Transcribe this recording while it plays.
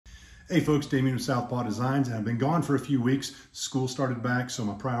Hey folks, Damien with Southpaw Designs, and I've been gone for a few weeks. School started back, so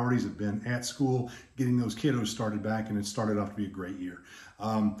my priorities have been at school, getting those kiddos started back, and it started off to be a great year.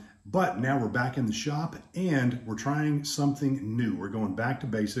 But now we're back in the shop and we're trying something new. We're going back to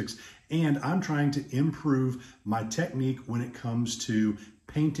basics, and I'm trying to improve my technique when it comes to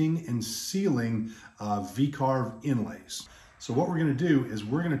painting and sealing V-carve inlays. So what we're going to do is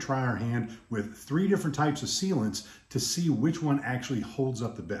we're going to try our hand with 3 different types of sealants to see which one actually holds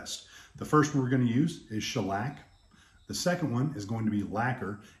up the best. The first one we're going to use is shellac. The second one is going to be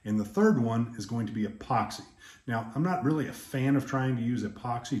lacquer. And the third one is going to be epoxy. Now, I'm not really a fan of trying to use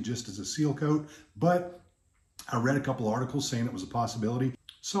epoxy just as a seal coat, but I read a couple articles saying it was a possibility,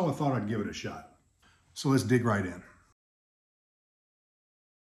 so I thought I'd give it a shot. So let's dig right in.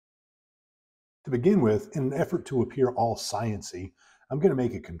 To begin with, in an effort to appear all sciencey, I'm going to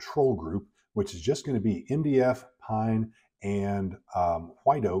make a control group, which is just going to be MDF, pine, and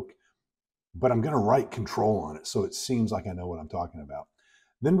white oak, but I'm going to write control on it so it seems like I know what I'm talking about.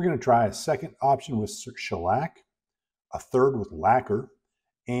 Then we're going to try a second option with shellac, a third with lacquer,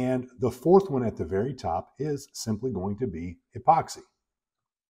 and the fourth one at the very top is simply going to be epoxy.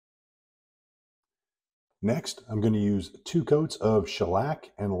 Next, I'm going to use 2 coats of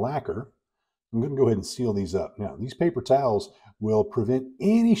shellac and lacquer. I'm going to go ahead and seal these up. Now, these paper towels will prevent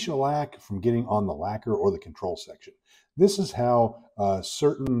any shellac from getting on the lacquer or the control section. This is how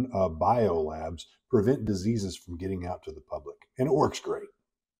certain bio labs prevent diseases from getting out to the public, and it works great.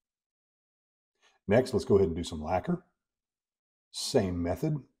 Next, let's go ahead and do some lacquer. Same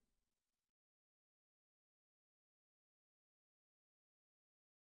method.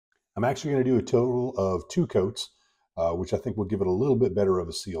 I'm actually going to do a total of 2 coats, which I think will give it a little bit better of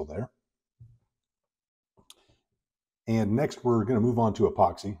a seal there. And next, we're going to move on to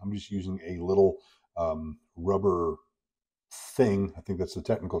epoxy. I'm just using a little rubber thing, I think that's the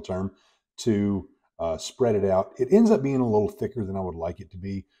technical term, to spread it out. It ends up being a little thicker than I would like it to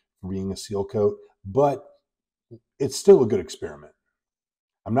be for being a seal coat, but it's still a good experiment.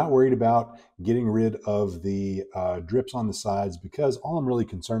 I'm not worried about getting rid of the drips on the sides because all I'm really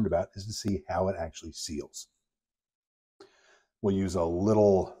concerned about is to see how it actually seals. We'll use a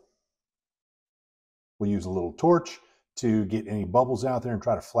little torch to get any bubbles out there and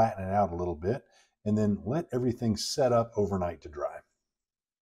try to flatten it out a little bit, and then let everything set up overnight to dry.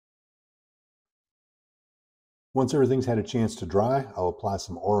 Once everything's had a chance to dry, I'll apply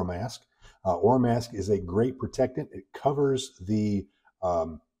some Oramask. Oramask is a great protectant. It covers the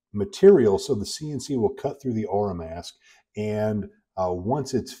material, so the CNC will cut through the Oramask, and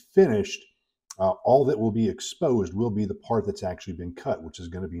once it's finished, all that will be exposed will be the part that's actually been cut, which is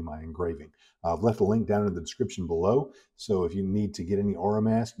going to be my engraving. I've left a link down in the description below, so if you need to get any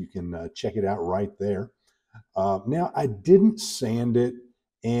Oramask, you can check it out right there. Now, I didn't sand it,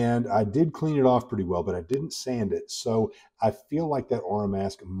 and I did clean it off pretty well, but I didn't sand it, so I feel like that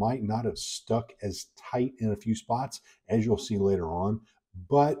Oramask might not have stuck as tight in a few spots, as you'll see later on,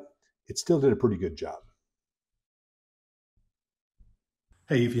 but it still did a pretty good job.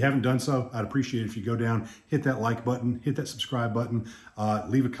 Hey, if you haven't done so, I'd appreciate it if you go down, hit that like button, hit that subscribe button,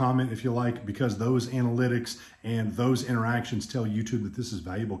 leave a comment if you like, because those analytics and those interactions tell YouTube that this is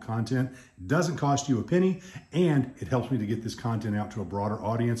valuable content. It doesn't cost you a penny, and it helps me to get this content out to a broader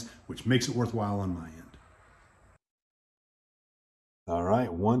audience, which makes it worthwhile on my end. All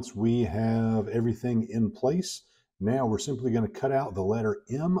right, once we have everything in place, now we're simply going to cut out the letter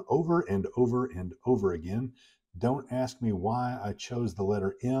M over and over and over again. Don't ask me why I chose the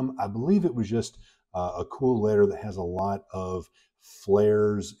letter M. I believe it was just a cool letter that has a lot of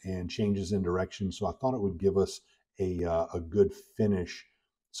flares and changes in direction. So I thought it would give us a good finish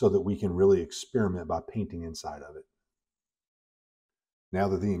so that we can really experiment by painting inside of it. Now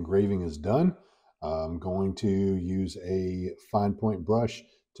that the engraving is done, I'm going to use a fine point brush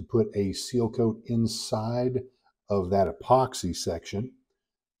to put a seal coat inside of that epoxy section.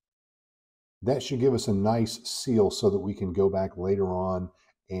 That should give us a nice seal so that we can go back later on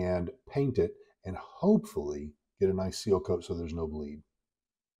and paint it and hopefully get a nice seal coat so there's no bleed.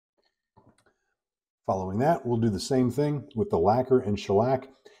 Following that, we'll do the same thing with the lacquer and shellac.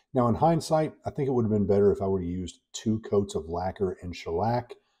 Now, in hindsight, I think it would have been better if I would have used 2 coats of lacquer and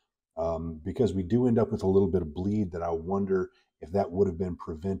shellac because we do end up with a little bit of bleed that I wonder if that would have been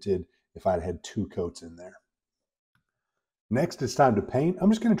prevented if I'd had 2 coats in there. Next, it's time to paint.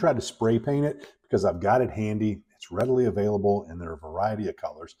 I'm just going to try to spray paint it because I've got it handy. It's readily available, and there are a variety of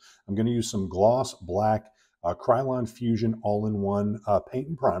colors. I'm going to use some gloss black Krylon Fusion all-in-one paint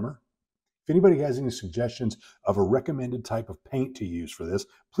and primer. If anybody has any suggestions of a recommended type of paint to use for this,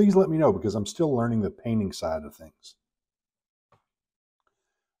 please let me know because I'm still learning the painting side of things.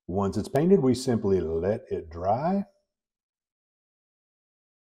 Once it's painted, we simply let it dry.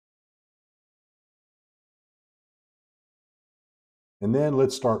 And then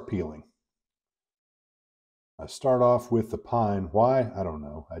let's start peeling. I start off with the pine. Why? I don't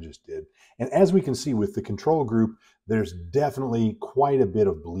know. I just did. And as we can see with the control group, there's definitely quite a bit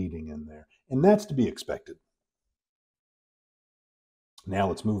of bleeding in there. And that's to be expected. Now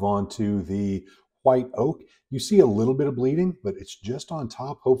let's move on to the white oak. You see a little bit of bleeding, but it's just on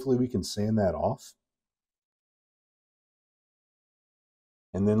top. Hopefully we can sand that off.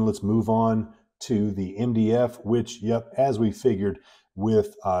 And then let's move on to the MDF, which, yep, as we figured,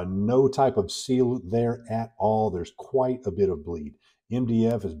 with no type of seal there at all, there's quite a bit of bleed.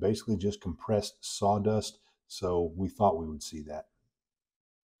 MDF is basically just compressed sawdust, so we thought we would see that.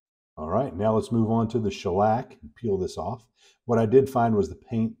 All right, now let's move on to the shellac and peel this off. What I did find was the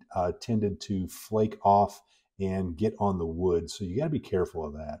paint tended to flake off and get on the wood, so you got to be careful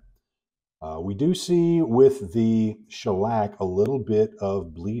of that. We do see with the shellac a little bit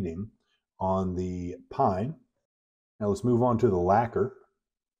of bleeding on the pine. Now let's move on to the lacquer.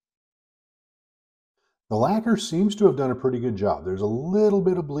 The lacquer seems to have done a pretty good job. There's a little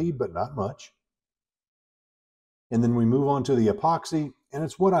bit of bleed, but not much. And then we move on to the epoxy, and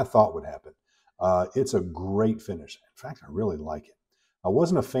it's what I thought would happen. It's a great finish. In fact, I really like it. I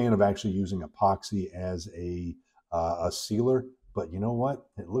wasn't a fan of actually using epoxy as a sealer, but you know what?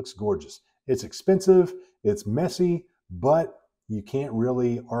 It looks gorgeous. It's expensive, it's messy, but you can't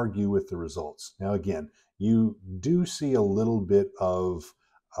really argue with the results. Now again, you do see a little bit of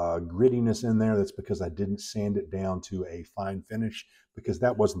grittiness in there. That's because I didn't sand it down to a fine finish, because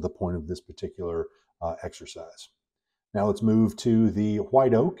that wasn't the point of this particular exercise. Now let's move to the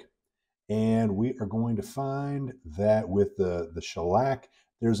white oak, and we are going to find that with the shellac,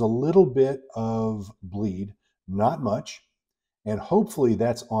 there's a little bit of bleed, not much, and hopefully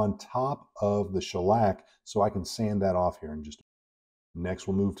that's on top of the shellac, so I can sand that off here in just a minute. Next,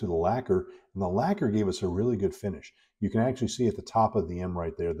 we'll move to the lacquer, and the lacquer gave us a really good finish. You can actually see at the top of the M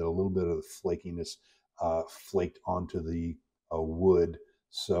right there that a little bit of the flakiness flaked onto the wood,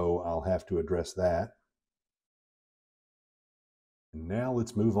 so I'll have to address that. And now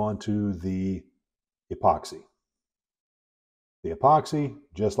let's move on to the epoxy. The epoxy,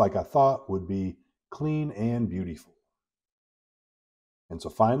 just like I thought, would be clean and beautiful. And so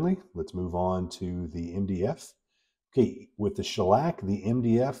finally, let's move on to the MDF. Okay, with the shellac, the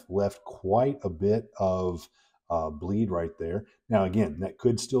MDF left quite a bit of bleed right there. Now again, that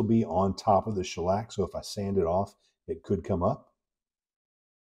could still be on top of the shellac, so if I sand it off, it could come up.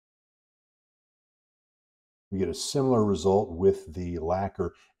 We get a similar result with the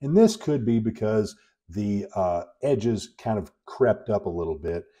lacquer, and this could be because the edges kind of crept up a little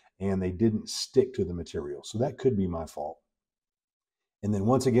bit and they didn't stick to the material, so that could be my fault. And then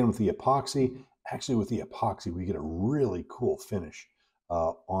once again with the epoxy, actually with the epoxy, we get a really cool finish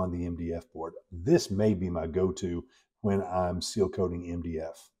on the MDF board. This may be my go-to when I'm seal coating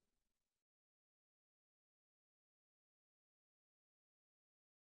MDF.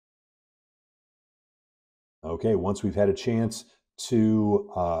 Okay, once we've had a chance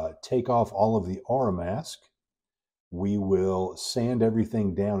to take off all of the aura mask, we will sand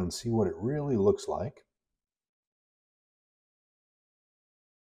everything down and see what it really looks like.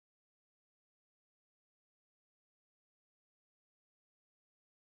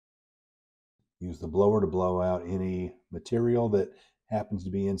 Use the blower to blow out any material that happens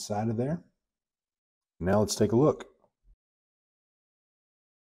to be inside of there. Now let's take a look.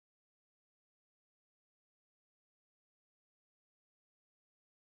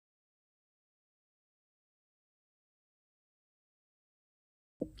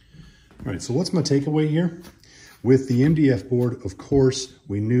 All right, so what's my takeaway here? With the MDF board, of course,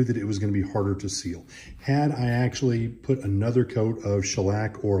 we knew that it was going to be harder to seal. Had I actually put another coat of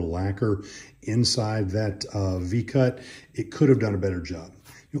shellac or lacquer inside that V-cut, it could have done a better job.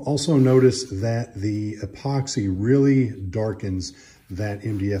 You'll also notice that the epoxy really darkens that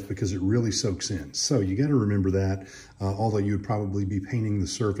MDF because it really soaks in. So you got to remember that, although you would probably be painting the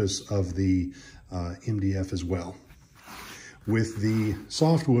surface of the MDF as well. With the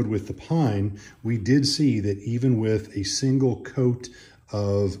softwood, with the pine, we did see that even with a single coat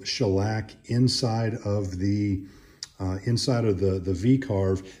of shellac inside of the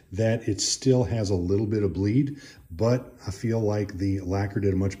V-carve, that it still has a little bit of bleed, but I feel like the lacquer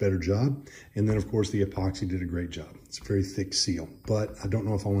did a much better job. And then of course the epoxy did a great job. It's a very thick seal, but I don't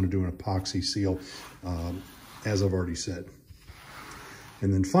know if I want to do an epoxy seal, as I've already said.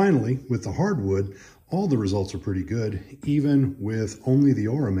 And then finally, with the hardwood, all the results are pretty good. Even with only the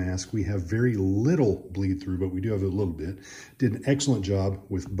Aura mask, we have very little bleed through, but we do have a little bit. Did an excellent job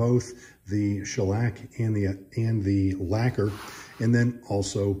with both the shellac and the lacquer, and then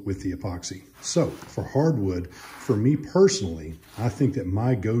also with the epoxy. So for hardwood, for me personally, I think that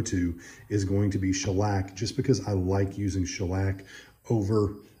my go-to is going to be shellac, just because I like using shellac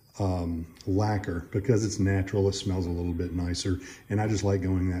over lacquer, because it's natural, it smells a little bit nicer, and I just like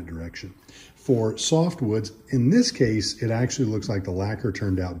going that direction. For softwoods, in this case, it actually looks like the lacquer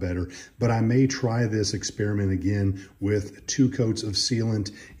turned out better, but I may try this experiment again with 2 coats of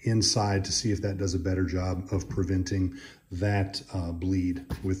sealant inside to see if that does a better job of preventing that bleed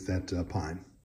with that pine.